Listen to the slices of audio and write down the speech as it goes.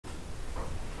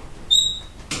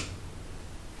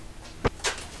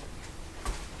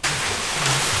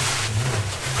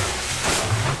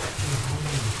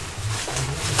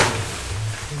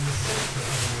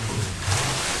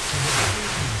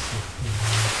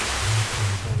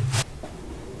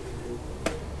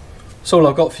That's all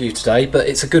I've got for you today, but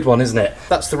it's a good one, isn't it?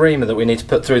 That's the reamer that we need to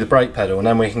put through the brake pedal, and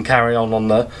then we can carry on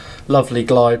the lovely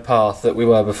glide path that we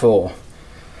were before.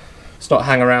 Let's not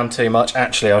hang around too much.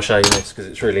 Actually, I'll show you this because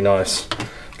it's really nice.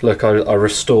 Look, I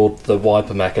restored the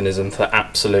wiper mechanism for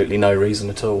absolutely no reason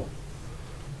at all.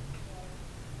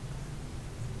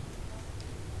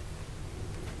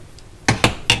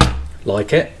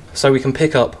 Like it. So we can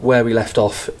pick up where we left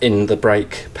off in the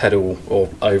brake pedal or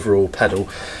overall pedal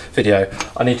video.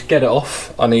 I need to get it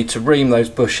off. I need to ream those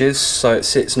bushes so it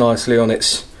sits nicely on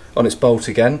its bolt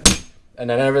again, and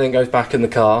then everything goes back in the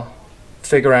car.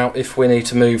 Figure out if we need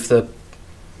to move the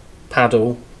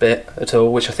paddle bit at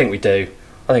all, which I think we do.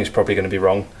 I think it's probably going to be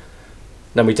wrong.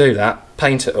 Then we do that,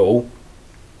 paint it all,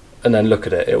 and then look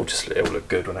at it. It'll look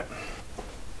good, won't it?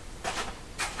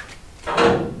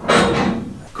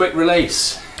 Quick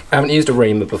release. I haven't used a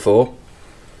reamer before,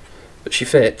 but she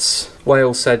fits.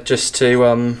 Wales said just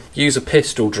to use a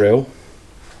pistol drill,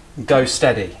 go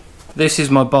steady. This is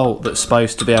my bolt that's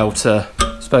supposed to be able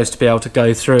to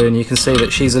go through, and you can see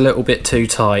that she's a little bit too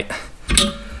tight,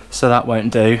 so that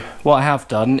won't do. What I have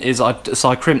done is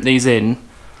I crimped these in,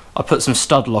 I put some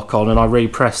stud lock on, and I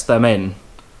repressed them in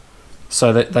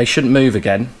so that they shouldn't move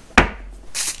again.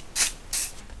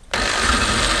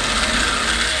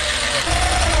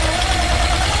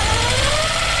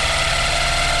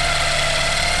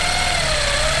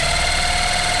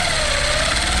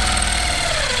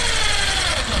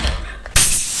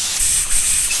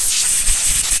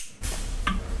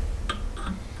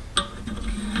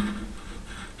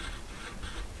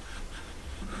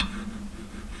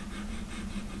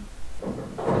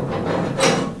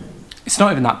 It's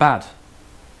not even that bad.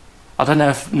 I don't know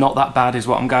if not that bad is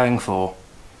what I'm going for.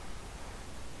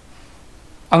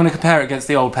 I'm going to compare it against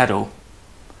the old pedal,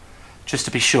 just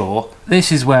to be sure.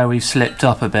 This is where we've slipped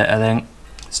up a bit, I think.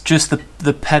 It's just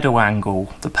the pedal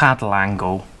angle, the paddle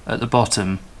angle at the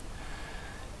bottom.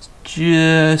 It's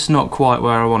just not quite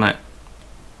where I want it.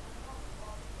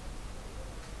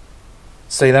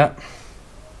 See that?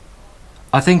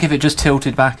 I think if it just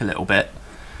tilted back a little bit,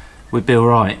 we'd be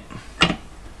alright.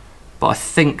 But I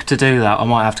think to do that I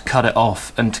might have to cut it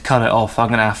off, and to cut it off I'm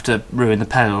going to have to ruin the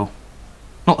pedal.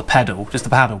 Not the pedal, just the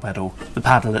paddle. The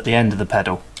paddle at the end of the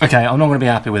pedal. Okay, I'm not going to be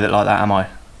happy with it like that, am I?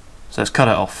 So let's cut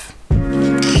it off.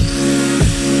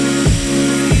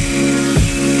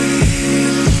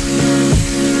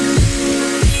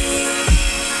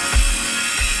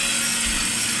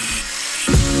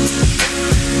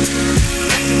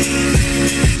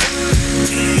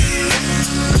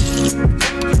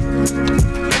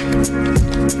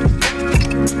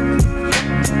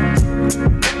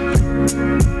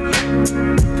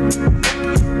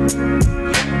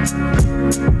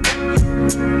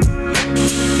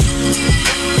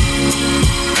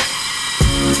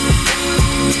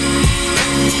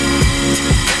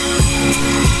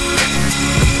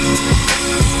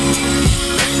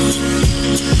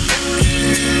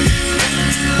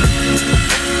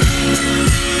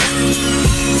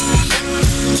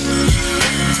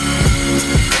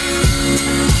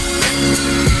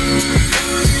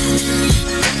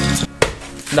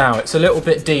 Now it's a little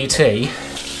bit DT,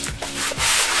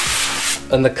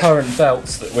 and the current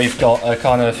belts that we've got are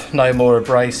kind of no more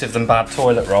abrasive than bad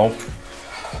toilet roll,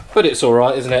 but it's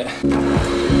alright, isn't it?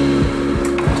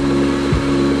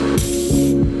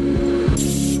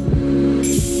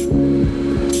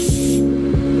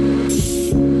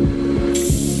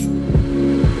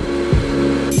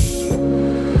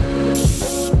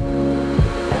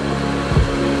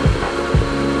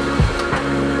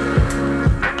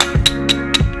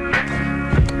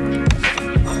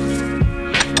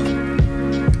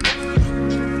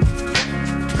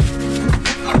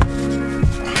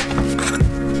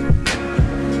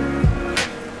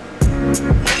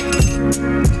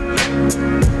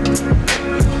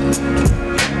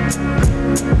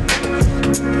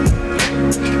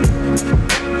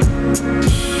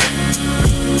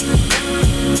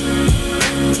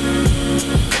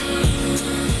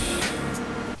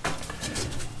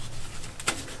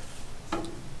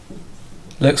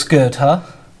 Looks good, huh?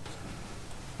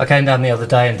 I came down the other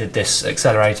day and did this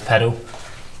accelerator pedal.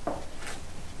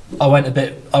 I went a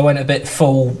bit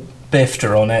full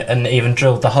bifter on it, and even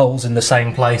drilled the holes in the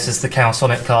same place as the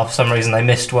Calsonic car. For some reason they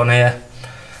missed one here.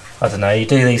 I don't know, you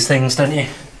do these things, don't you?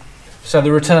 So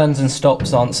the returns and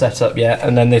stops aren't set up yet,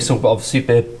 and then this will obviously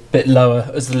be a bit lower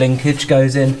as the linkage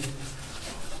goes in.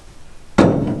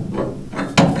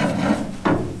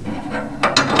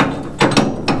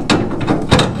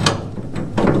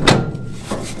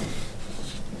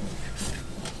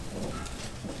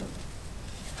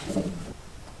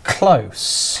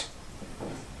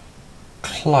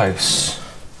 close.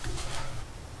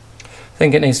 I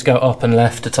think it needs to go up and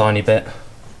left a tiny bit,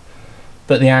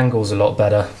 but the angle's a lot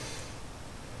better.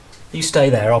 You stay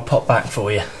there, I'll pop back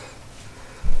for you.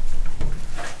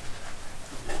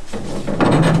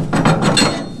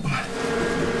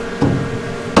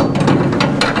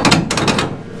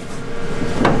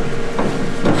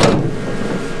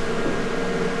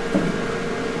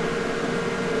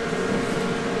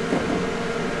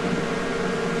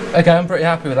 Okay, I'm pretty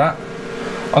happy with that.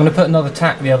 I'm going to put another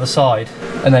tack the other side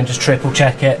and then just triple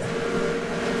check it.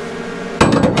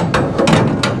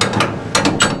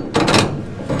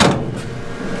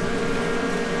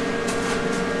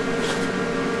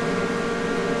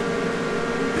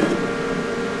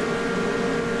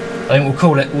 I think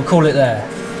we'll call it there.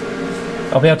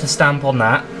 I'll be able to stamp on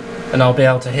that and I'll be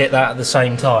able to hit that at the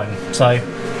same time. So,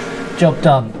 job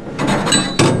done.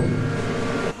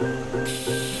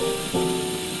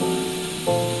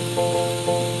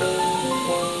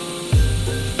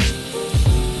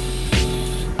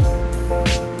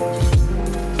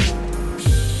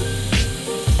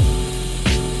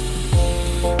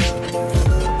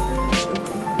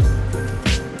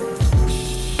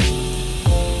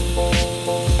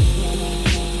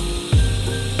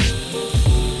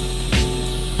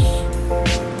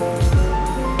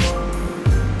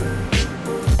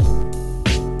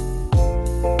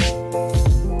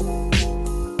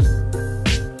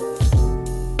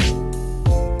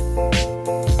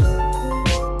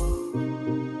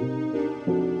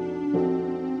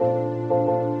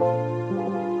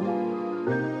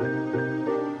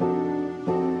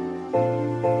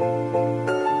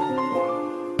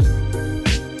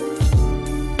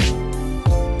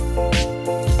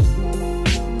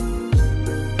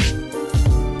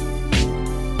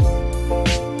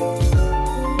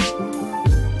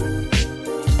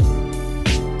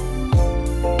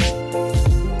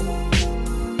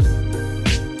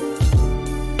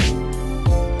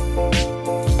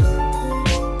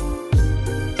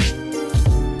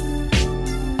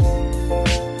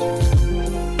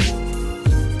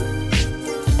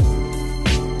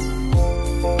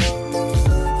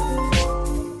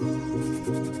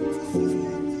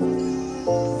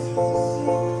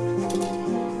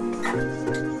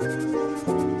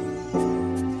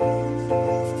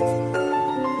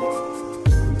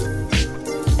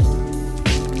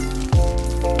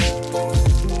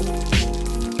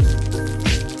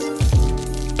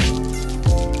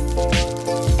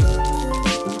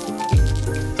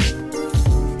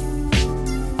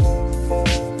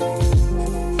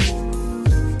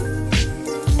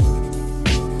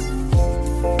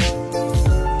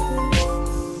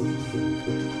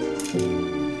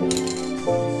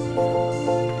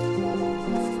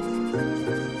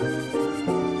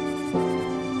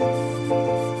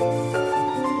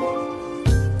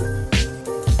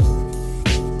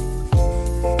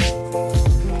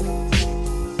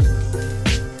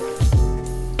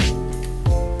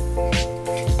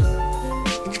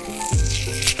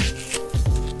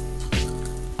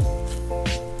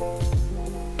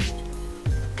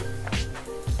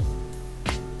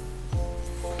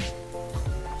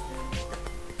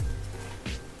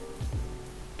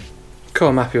 Cool,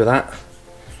 I'm happy with that.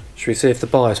 Should we see if the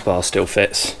bias bar still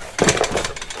fits?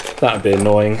 That would be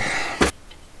annoying.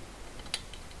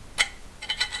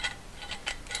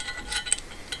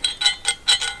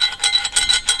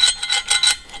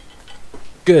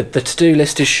 Good, the to-do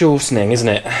list is shortening, isn't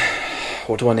it?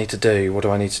 What do I need to do? What do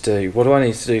I need to do? What do I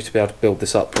need to do to be able to build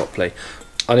this up properly?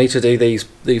 I need to do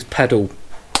these paddles,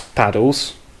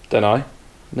 don't I? And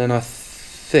then I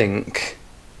think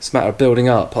it's a matter of building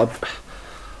up.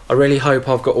 I really hope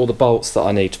I've got all the bolts that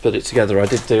I need to put it together.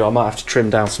 I might have to trim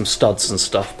down some studs and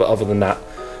stuff, but other than that,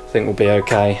 I think we'll be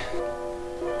okay.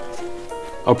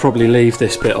 I'll probably leave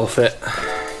this bit off it.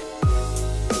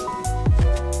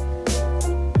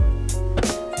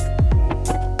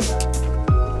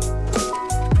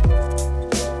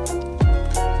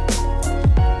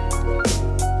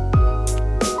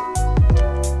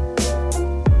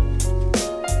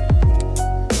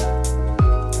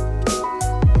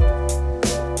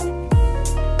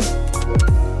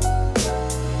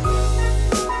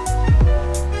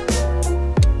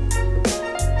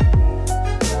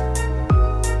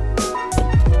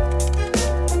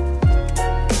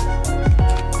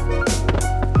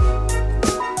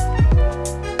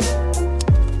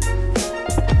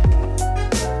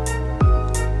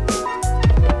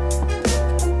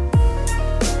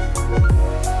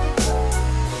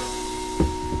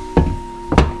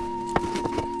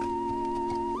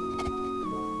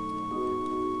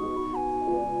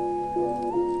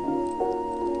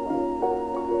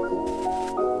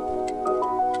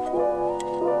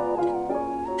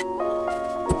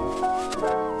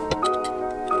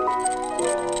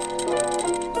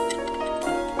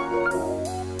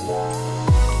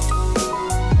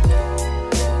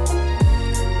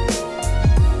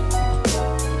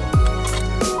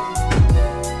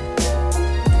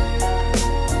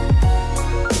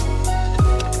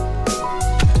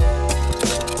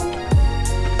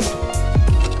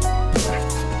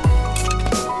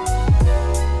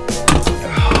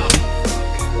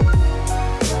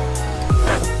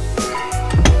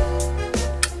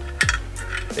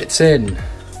 this in,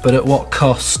 but at what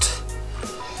cost?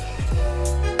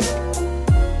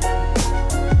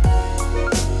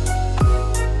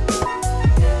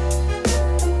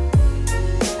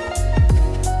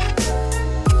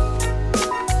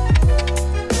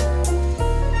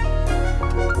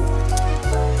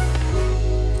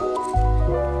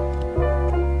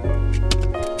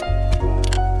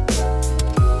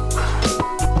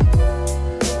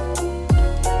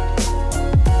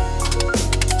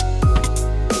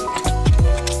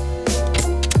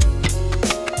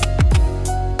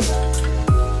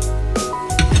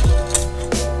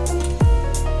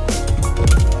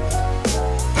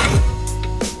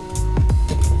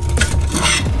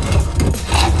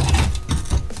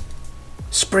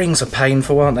 Springs are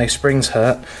painful, aren't they? Springs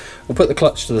hurt. We'll put the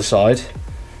clutch to the side,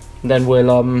 and then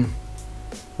we'll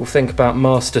think about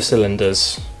master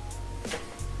cylinders.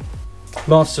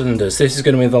 Master cylinders. This is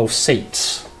going to involve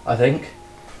seats, I think.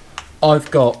 I've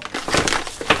got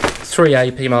 3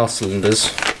 AP master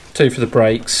cylinders, 2 for the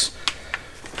brakes,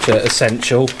 which are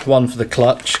essential. 1 for the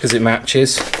clutch because it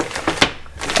matches.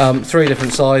 3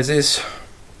 different sizes.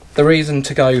 The reason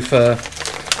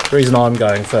I'm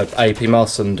going for AP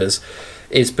master cylinders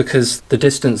is because the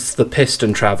distance the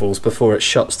piston travels before it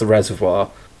shuts the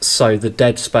reservoir, so the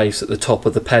dead space at the top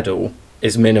of the pedal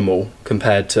is minimal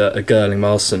compared to a Girling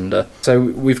master cylinder. So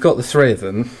we've got the 3 of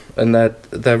them, and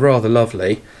they're rather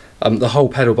lovely. The whole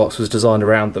pedal box was designed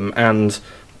around them, and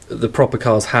the proper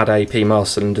cars had AP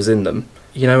master cylinders in them.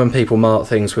 You know, when people mark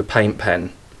things with paint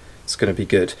pen, it's going to be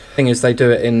good. The thing is, they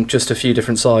do it in just a few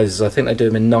different sizes. I think they do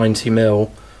them in 90mm,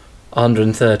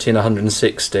 130 and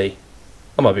 160.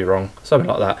 I might be wrong, something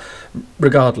like that.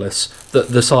 Regardless,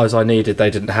 the size I needed they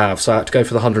didn't have, so I had to go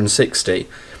for the 160,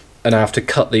 and I have to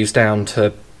cut these down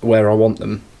to where I want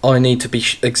them. I need to be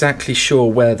exactly sure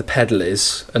where the pedal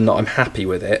is and that I'm happy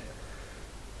with it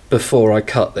before I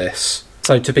cut this.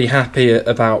 So to be happy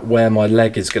about where my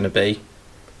leg is going to be,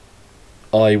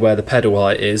 where the pedal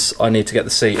height is, I need to get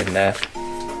the seat in there.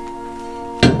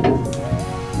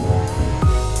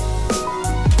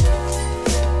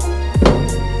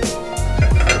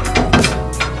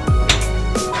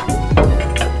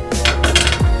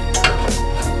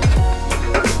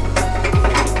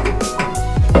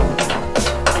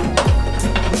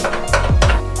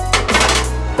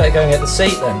 Better go and get the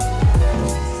seat then.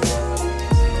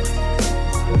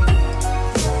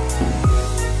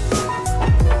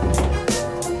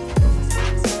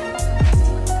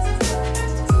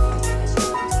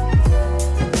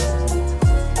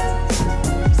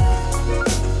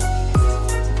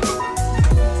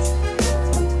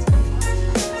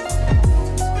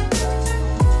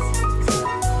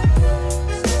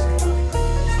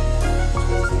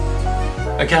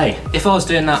 Okay, if I was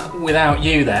doing that without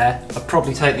you there, I'd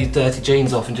probably take these dirty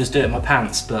jeans off and just do it in my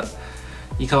pants, but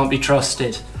you can't be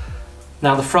trusted.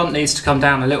 Now the front needs to come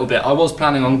down a little bit. I was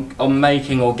planning on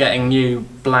making or getting new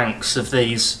blanks of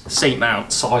these seat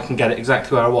mounts so I can get it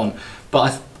exactly where I want,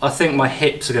 but I think my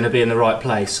hips are going to be in the right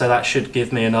place, so that should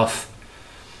give me enough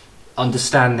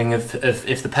understanding of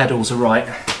if the pedals are right.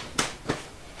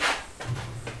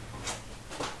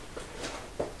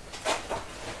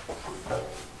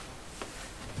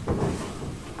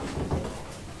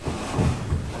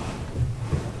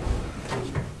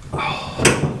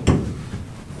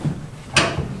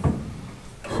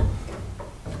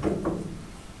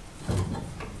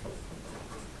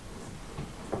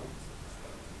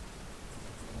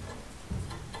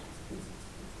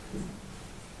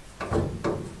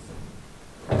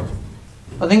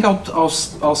 I think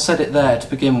I'll set it there to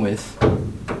begin with,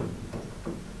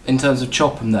 in terms of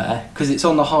chop them there, because it's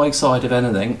on the high side of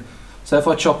anything. So if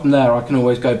I chop them there, I can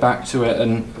always go back to it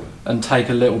and take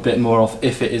a little bit more off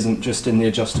if it isn't just in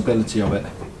the adjustability of it.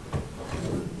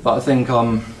 But I think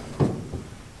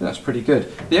that's pretty good.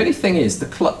 The only thing is, the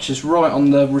clutch is right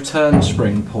on the return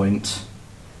spring point.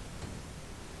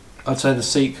 I'd say the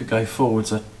seat could go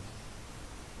forwards a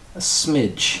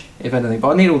smidge, if anything, but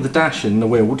I need all the dash in the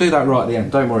wheel. We'll do that right at the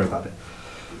end. Don't worry about it.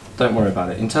 Don't worry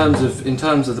about it. In terms of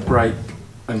the brake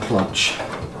and clutch,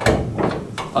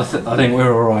 I think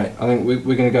we're all right. I think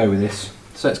we're going to go with this.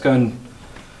 So let's go and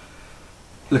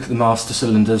look at the master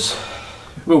cylinders.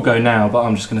 We'll go now, but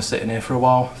I'm just going to sit in here for a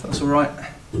while, if that's all right.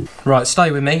 Right,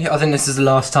 stay with me. I think this is the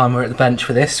last time we're at the bench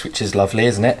for this, which is lovely,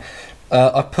 isn't it?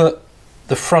 I put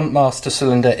the front master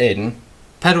cylinder in.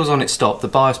 Pedal's on its stop, the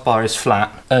bias bar is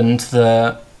flat, and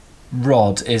the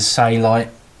rod is, say, like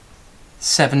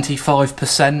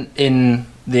 75% in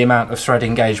the amount of thread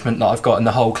engagement that I've got in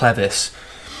the whole clevis.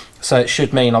 So it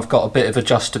should mean I've got a bit of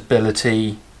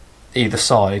adjustability either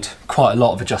side, quite a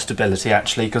lot of adjustability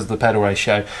actually because of the pedal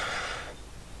ratio.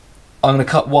 I'm going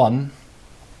to cut one,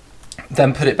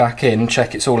 then put it back in,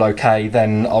 check it's all okay,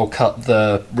 then I'll cut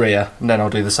the rear, and then I'll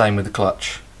do the same with the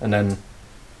clutch, and then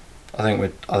I think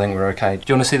we're okay. Do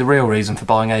you want to see the real reason for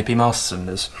buying AP master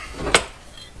cylinders?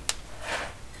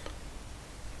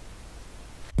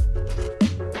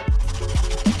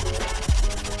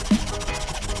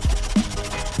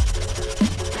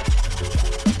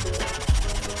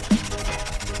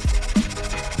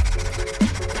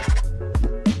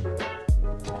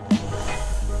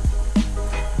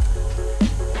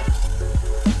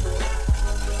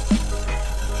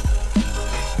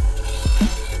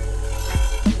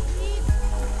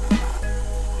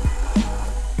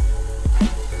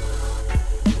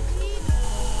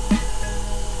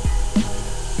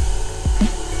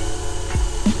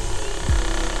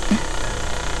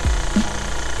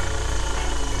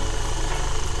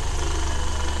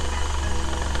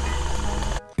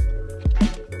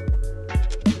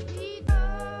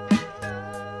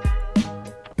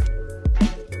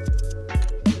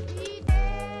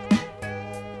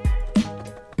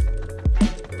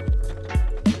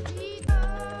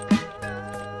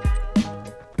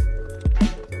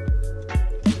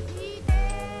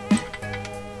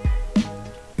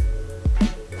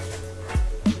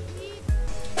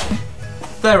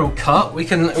 They're all cut. We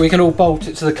can all bolt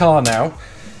it to the car now.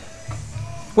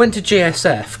 Went to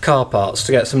GSF car parts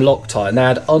to get some Loctite, and they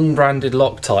had unbranded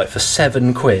Loctite for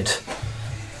 £7.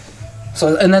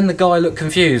 So, and then the guy looked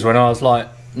confused when I was like,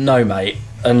 "No, mate,"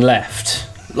 and left.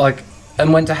 Like,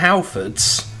 and went to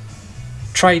Halfords.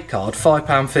 Trade card,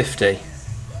 £5.50.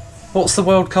 What's the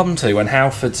world come to when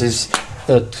Halfords is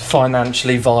the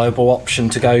financially viable option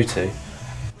to go to?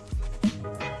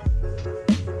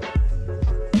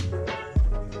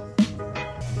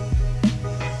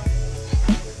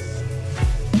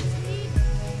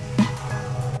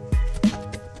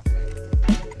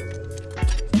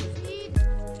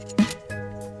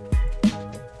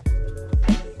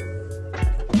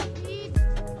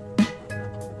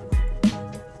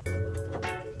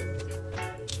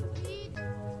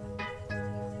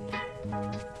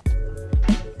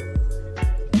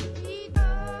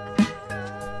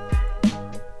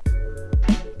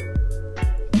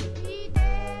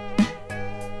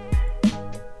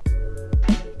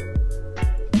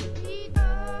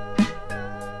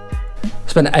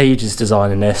 Spent ages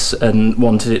designing this and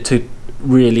wanted it to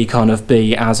really kind of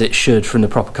be as it should from the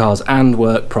proper cars and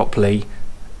work properly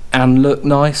and look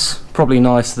nice, probably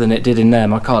nicer than it did in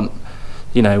them. I can't,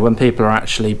 you know, when people are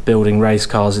actually building race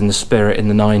cars in the spirit in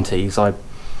the 90s,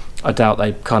 I doubt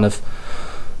they kind of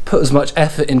put as much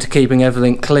effort into keeping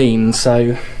everything clean.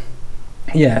 So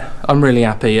yeah, I'm really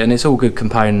happy, and it's all good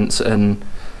components and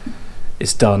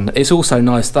it's done. It's also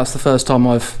nice, that's the first time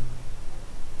I've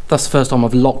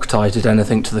Loctited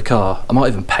anything to the car. I might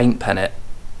even paint pen it.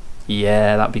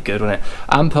 Yeah, that'd be good, wouldn't it?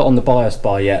 I haven't put on the bias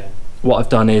bar yet. What I've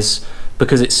done is,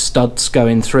 because it's studs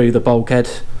going through the bulkhead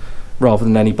rather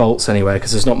than any bolts anywhere,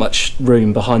 because there's not much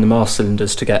room behind the master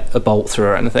cylinders to get a bolt through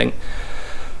or anything,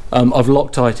 I've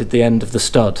Loctited the end of the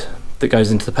stud that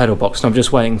goes into the pedal box, and I'm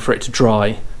just waiting for it to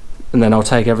dry, and then I'll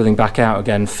take everything back out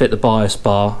again, fit the bias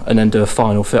bar, and then do a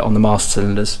final fit on the master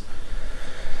cylinders.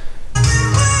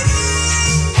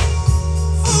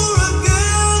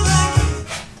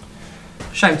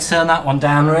 Shame to turn that one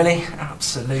down, really.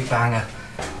 Absolute banger.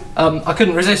 I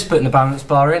couldn't resist putting the balance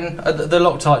bar in. The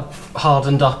Loctite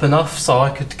hardened up enough so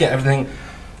I could get everything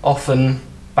off and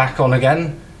back on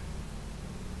again.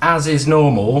 As is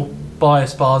normal,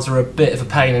 bias bars are a bit of a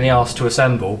pain in the arse to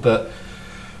assemble, but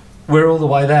we're all the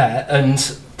way there,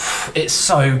 and it's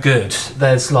so good.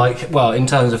 There's like, well, in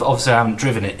terms of, obviously I haven't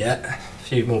driven it yet, a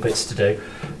few more bits to do.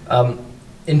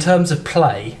 In terms of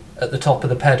play at the top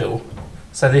of the pedal,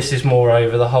 so this is more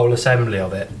over the whole assembly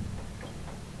of it.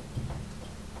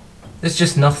 There's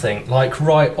just nothing. Like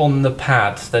right on the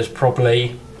pad, there's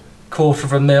probably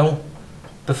 1/4 mil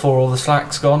before all the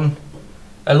slack's gone.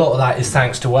 A lot of that is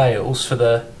thanks to Wales for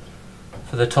the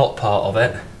top part of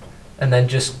it, and then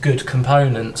just good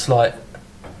components like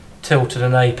tilted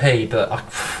and AP. But I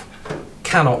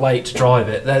cannot wait to drive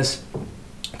it. There's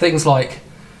things like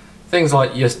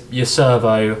your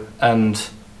servo and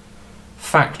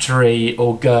factory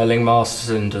or Girling master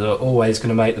cylinder are always going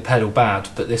to make the pedal bad,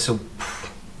 but this will,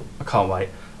 I can't wait.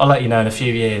 I'll let you know in a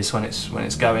few years when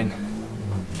it's going.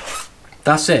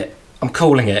 That's it. I'm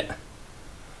calling it.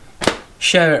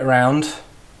 Share it around.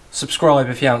 Subscribe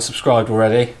if you haven't subscribed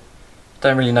already.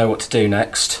 Don't really know what to do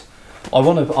next. I'm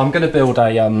going to build a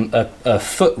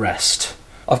footrest.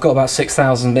 I've got about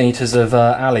 6,000 meters of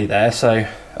alley there, so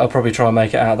I'll probably try and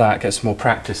make it out of that, get some more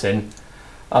practice in.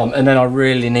 And then I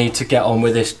really need to get on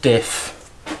with this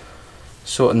diff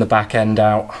sorting the back end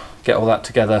out, get all that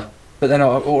together. But then,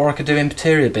 or I could do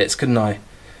interior bits, couldn't I?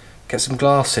 Get some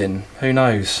glass in, who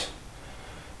knows?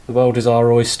 The world is our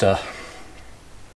oyster.